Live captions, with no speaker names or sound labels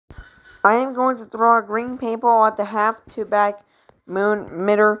I am going to throw a green paintball at the half-to-back moon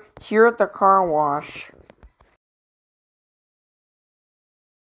emitter here at the car wash.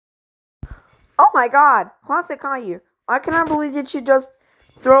 Oh my god! Classic Caillou. I cannot believe that you just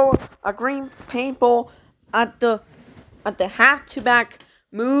throw a green paintball at the half-to-back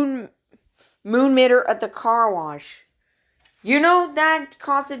moon emitter at the car wash. You know that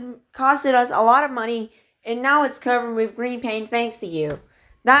costed us a lot of money, and now it's covered with green paint thanks to you.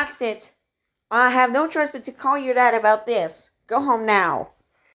 That's it. I have no choice but to call your dad about this. Go home now.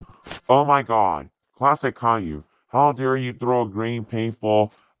 Oh my god. Classic Caillou. How dare you throw a green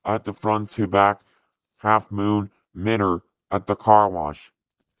paintball at the front to back half moon mirror at the car wash?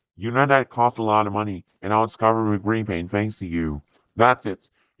 You know that cost a lot of money, and now it's covered with green paint thanks to you. That's it.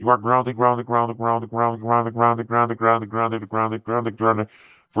 You are grounded for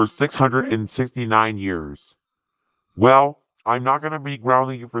 669 years. Well, I'm not going to be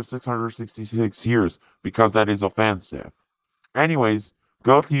grounding you for 666 years because that is offensive. Anyways,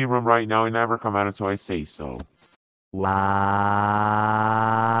 go to your room right now and never come out until I say so. Wow.